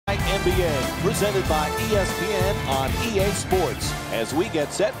NBA, presented by ESPN on EA Sports, as we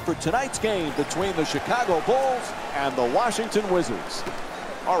get set for tonight's game between the Chicago Bulls and the Washington Wizards.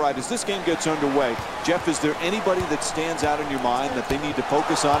 All right, as this game gets underway, Jeff, is there anybody that stands out in your mind that they need to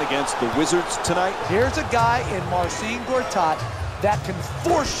focus on against the Wizards tonight? Here's a guy in Marcin Gortat that can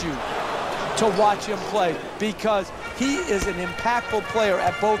force you to watch him play because he is an impactful player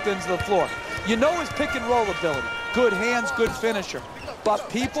at both ends of the floor. You know his pick and roll ability, good hands, good finisher. But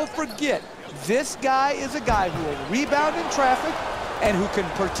people forget, this guy is a guy who will rebound in traffic and who can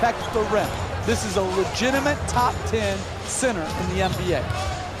protect the rim. This is a legitimate top 10 center in the NBA.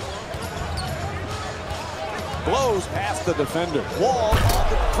 Blows past the defender. Wall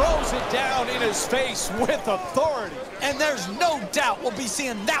throws it down in his face with authority. And there's no doubt we'll be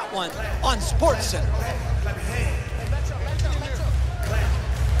seeing that one on SportsCenter.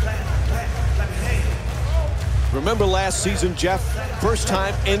 Remember last season, Jeff? First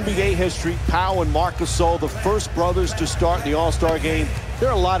time NBA history, Pau and Marc Gasol, the first brothers to start in the All-Star game. There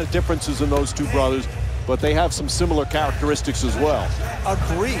are a lot of differences in those two brothers, but they have some similar characteristics as well.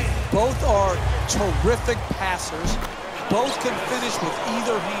 Agreed. Both are terrific passers. Both can finish with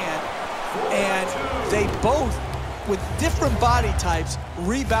either hand. And they both, with different body types,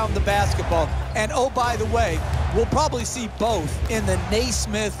 rebound the basketball. And oh, by the way, we'll probably see both in the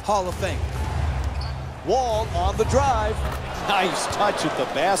Naismith Hall of Fame. Wall on the drive. Nice touch at the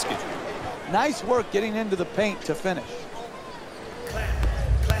basket. Nice work getting into the paint to finish.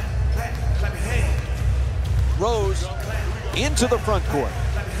 Rose into the front court.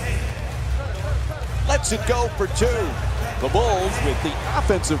 Lets it go for two. The Bulls with the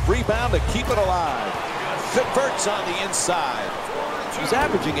offensive rebound to keep it alive. Converts on the inside. She's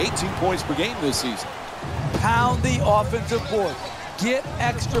averaging 18 points per game this season. Pound the offensive board. Get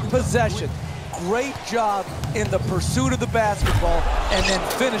extra possession. Great job in the pursuit of the basketball and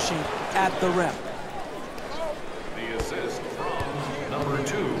then finishing at the rim. The assist from number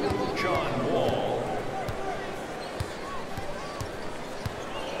 2, John Wall.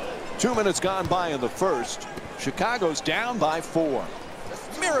 2 minutes gone by in the first. Chicago's down by 4.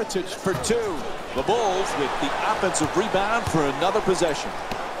 Mirotic for 2. The Bulls with the offensive rebound for another possession.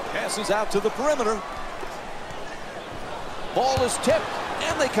 Passes out to the perimeter. Ball is tipped,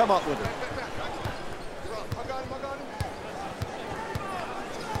 and they come up with it.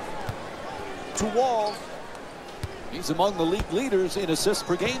 To Wall. He's among the league leaders in assists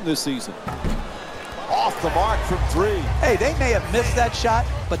per game this season. Off the mark from 3. Hey, they may have missed that shot,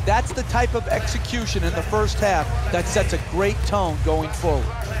 but that's the type of execution in the first half that sets a great tone going forward.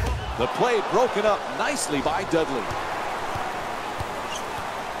 The play broken up nicely by Dudley.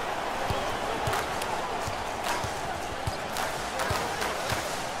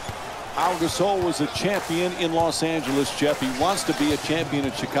 Pau Gasol was a champion in Los Angeles, Jeff. He wants to be a champion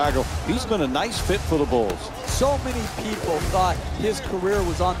in Chicago. He's been a nice fit for the Bulls. So many people thought his career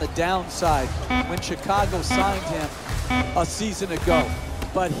was on the downside when Chicago signed him a season ago.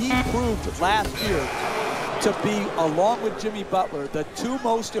 But he proved last year to be, along with Jimmy Butler, the two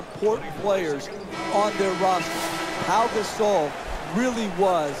most important players on their roster. Pau Gasol really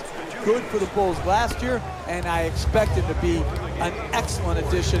was good for the Bulls last year, and I expect him to be an excellent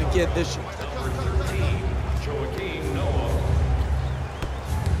addition again this year.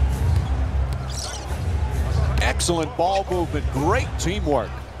 Excellent ball movement, great teamwork.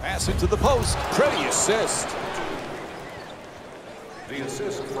 Pass into the post, pretty assist. The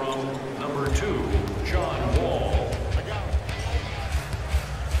assist from number 2, John Wall.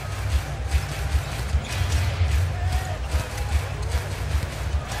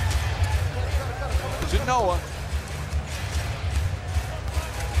 To Noah.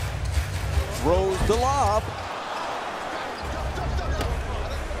 Throws the lob.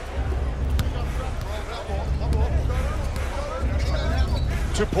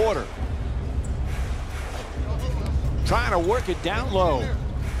 To Porter. Trying to work it down low.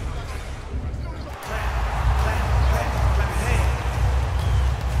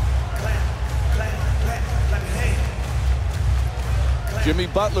 Jimmy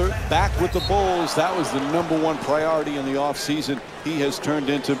Butler back with the Bulls. That was the #1 priority in the offseason. He has turned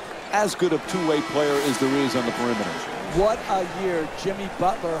into as good a two-way player as there is on the perimeter. What a year Jimmy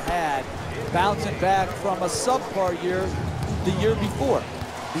Butler had, bouncing back from a subpar year the year before.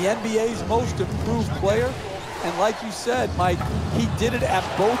 The NBA's most improved player, and like you said, Mike, he did it at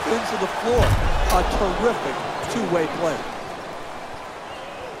both ends of the floor. A terrific two-way player.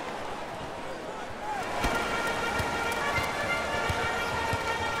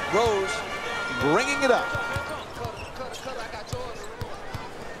 Rose bringing it up.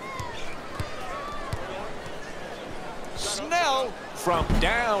 Snell from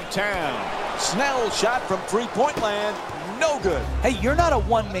downtown. Snell shot from three-point land. No good. Hey, you're not a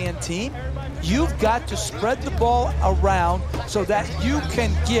one-man team. You've got to spread the ball around so that you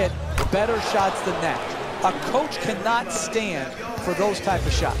can get better shots than that. A coach cannot stand for those type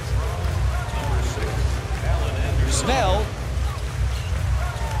of shots. Snell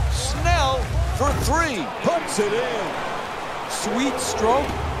for three. Puts it in. Sweet stroke,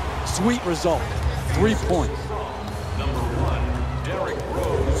 sweet result. 3 points. Number 1, Derrick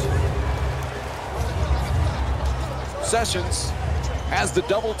Rose. Sessions as the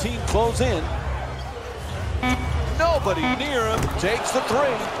double team close in. Nobody near him. Takes the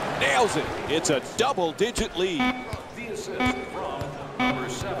three. Nails it. It's a double-digit lead. The assist from number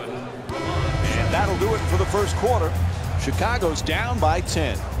 7. And that'll do it for the first quarter. Chicago's down by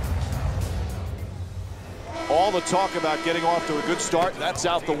 10. All the talk about getting off to a good start, that's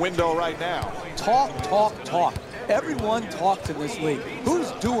out the window right now. Talk, talk, talk. Everyone talks in this league. Who's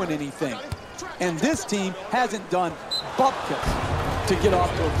doing anything? And this team hasn't done bupkis to get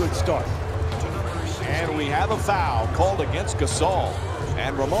off to a good start. And we have a foul called against Gasol.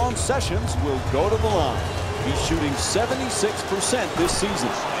 And Ramon Sessions will go to the line. He's shooting 76% this season.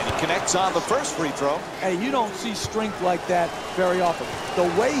 And he connects on the first free throw. Hey, you don't see strength like that very often. The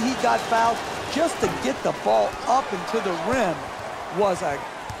way he got fouled, just to get the ball up into the rim, was a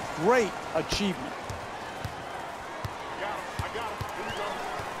great achievement.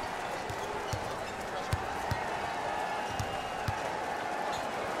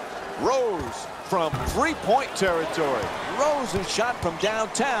 Rose from three-point territory. Rose's shot from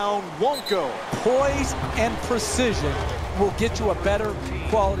downtown won't go. Poise and precision will get you a better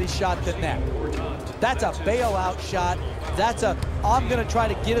quality shot than that. That's a bailout shot. That's a, I'm going to try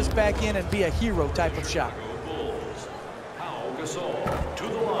to get us back in and be a hero type of shot.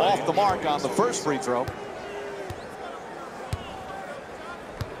 Off the mark on the first free throw.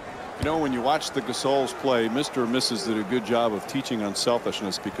 You know, when you watch the Gasols play, Mr. and Mrs. did a good job of teaching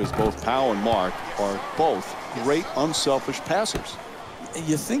unselfishness because both Powell and Mark are both great unselfish passers.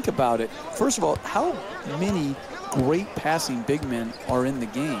 You think about it, first of all, how many great passing big men are in the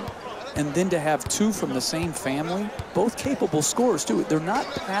game? And then to have two from the same family, both capable scorers too. They're not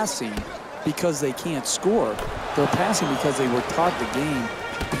passing because they can't score. They're passing because they were taught the game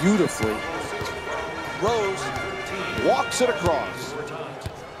beautifully. Rose walks it across.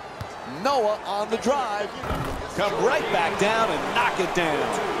 Noah on the drive. Come right back down and knock it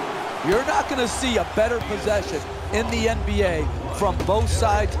down. You're not going to see a better possession in the NBA from both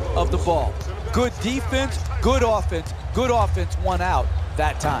sides of the ball. Good defense, good offense, one out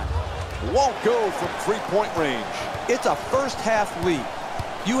that time. Won't go from three-point range. It's a first-half lead.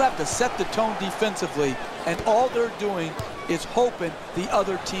 You have to set the tone defensively, and all they're doing is hoping the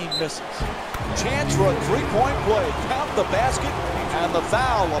other team misses. Chance for a three-point play. Count the basket and the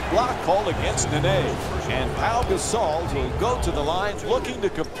foul. A block called against Nene. And Pau Gasol will go to the line looking to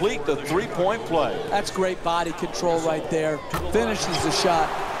complete the three-point play. That's great body control right there. Finishes the shot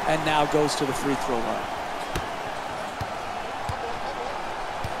and now goes to the free throw line.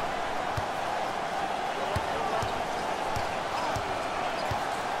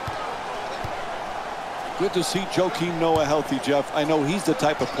 Good to see Joakim Noah healthy, Jeff. I know he's the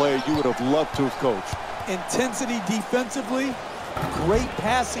type of player you would have loved to have coached. Intensity defensively, great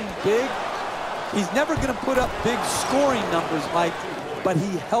passing big. He's never going to put up big scoring numbers, Mike, but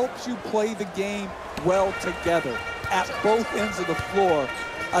he helps you play the game well together at both ends of the floor.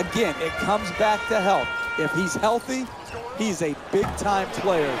 Again, it comes back to health. If he's healthy, he's a big-time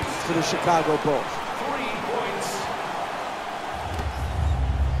player for the Chicago Bulls.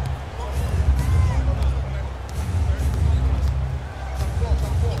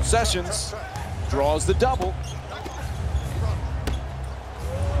 Sessions draws the double.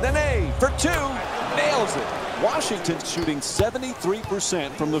 Nene for two, nails it. Washington shooting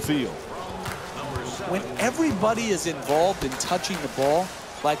 73% from the field. When everybody is involved in touching the ball,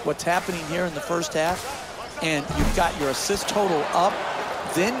 like what's happening here in the first half, and you've got your assist total up,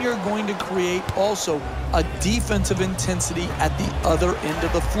 then you're going to create also a defensive intensity at the other end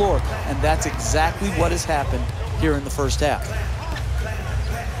of the floor. And that's exactly what has happened here in the first half.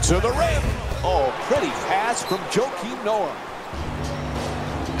 To the rim. Oh, pretty pass from Joakim Noah.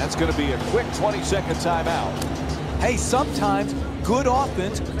 That's going to be a quick 20-second timeout. Hey, sometimes good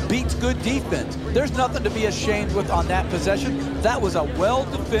offense beats good defense. There's nothing to be ashamed with on that possession. That was a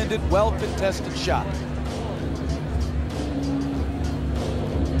well-defended, well-contested shot.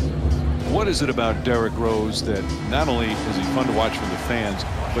 What is it about Derrick Rose that not only is he fun to watch for the fans,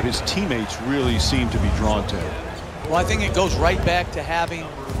 but his teammates really seem to be drawn to him? Well, I think it goes right back to having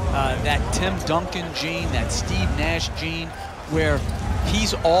that Tim Duncan gene, that Steve Nash gene. where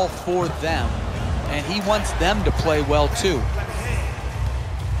he's all for them, and he wants them to play well too.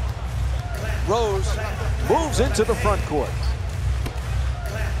 Rose moves into the front court.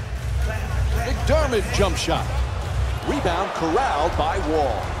 McDermott jump shot. Rebound corralled by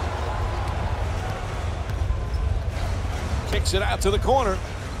Wall. Kicks it out to the corner.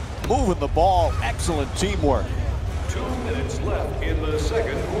 Moving the ball. Excellent teamwork. 2 minutes left in the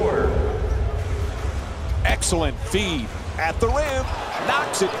second quarter. Excellent feed at the rim.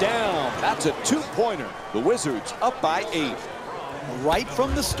 Knocks it down. That's a two-pointer. The Wizards up by 8. Right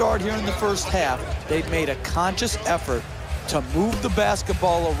from the start here in the first half, they've made a conscious effort to move the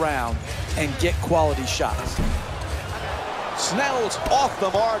basketball around and get quality shots. Snell's off the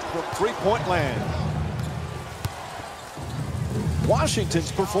mark from three-point land.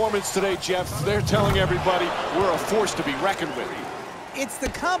 Washington's performance today, Jeff, they're telling everybody we're a force to be reckoned with. It's the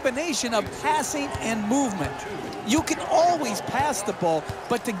combination of passing and movement. You can always pass the ball,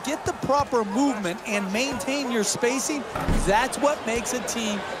 but to get the proper movement and maintain your spacing, that's what makes a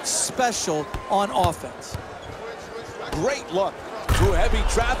team special on offense. Great look through heavy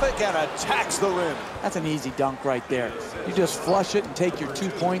traffic and attacks the rim. That's an easy dunk right there. You just flush it and take your 2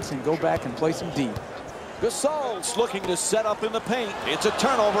 points and go back and play some D. Gasol's looking to set up in the paint. It's a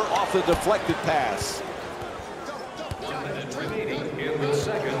turnover off the deflected pass. 1 minute remaining in the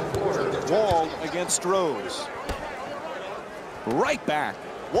second quarter. Wall against Rose. Right back.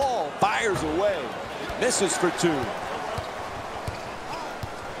 Wall fires away. Misses for 2.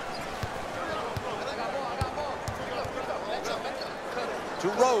 To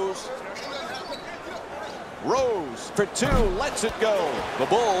Rose. Rose for 2, lets it go. The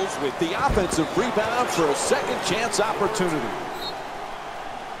Bulls with the offensive rebound for a second chance opportunity.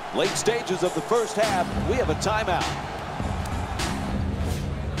 Late stages of the first half, we have a timeout.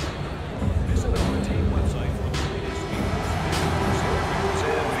 Visit our team website for the latest news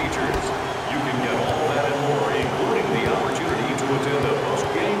and features. You can get all that and more, including the opportunity to attend a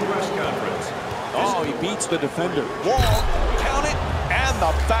post-game press conference. Oh, he beats the defender. Wall, count it, and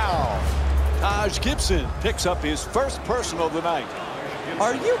the foul. Taj Gibson picks up his first personal of the night.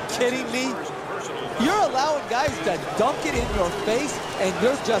 Are you kidding me? You're allowing guys to dunk it in your face and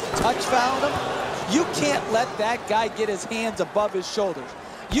you're just touch fouling them? You can't let that guy get his hands above his shoulders.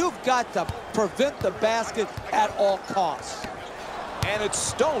 You've got to prevent the basket at all costs. And it's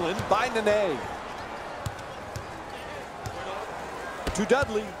stolen by Nene. To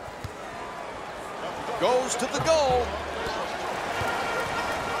Dudley. Goes to the goal.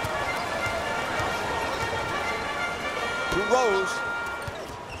 To Rose.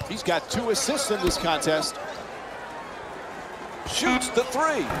 He's got 2 assists in this contest. Shoots the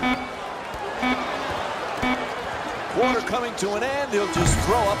 3. Quarter coming to an end. He'll just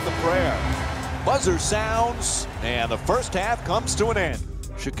throw up the prayer. Buzzer sounds, and the first half comes to an end.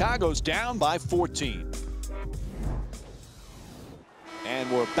 Chicago's down by 14. And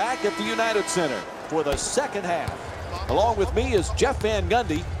we're back at the United Center for the second half. Along with me is Jeff Van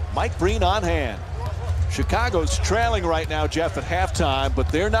Gundy, Mike Breen on hand. Chicago's trailing right now, Jeff, at halftime, but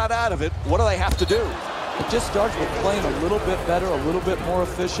they're not out of it. What do they have to do? It just starts with playing a little bit better, a little bit more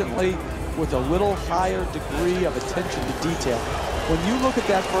efficiently, with a little higher degree of attention to detail. When you look at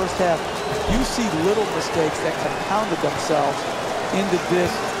that first half, you see little mistakes that compounded themselves into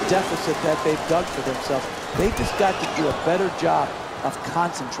this deficit that they've dug for themselves. They've just got to do a better job of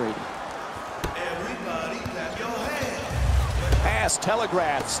concentrating. Everybody clap your hands. Pass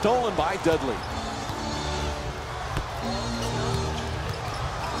telegraphed, stolen by Dudley.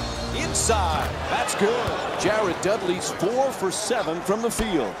 Inside, that's good. Jared Dudley's 4 for 7 from the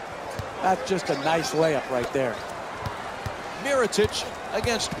field. That's just a nice layup right there. Mirotic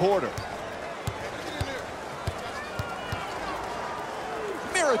against Porter.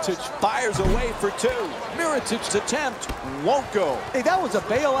 Mirotic fires away for 2. Mirotic's attempt won't go. Hey, that was a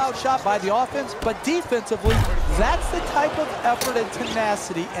bailout shot by the offense, but defensively, that's the type of effort and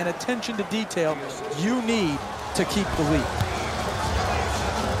tenacity and attention to detail you need to keep the lead.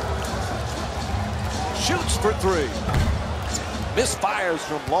 Shoots for 3. Misfires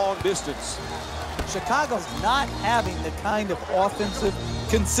from long distance. Chicago's not having the kind of offensive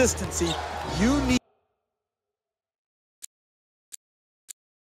consistency you need.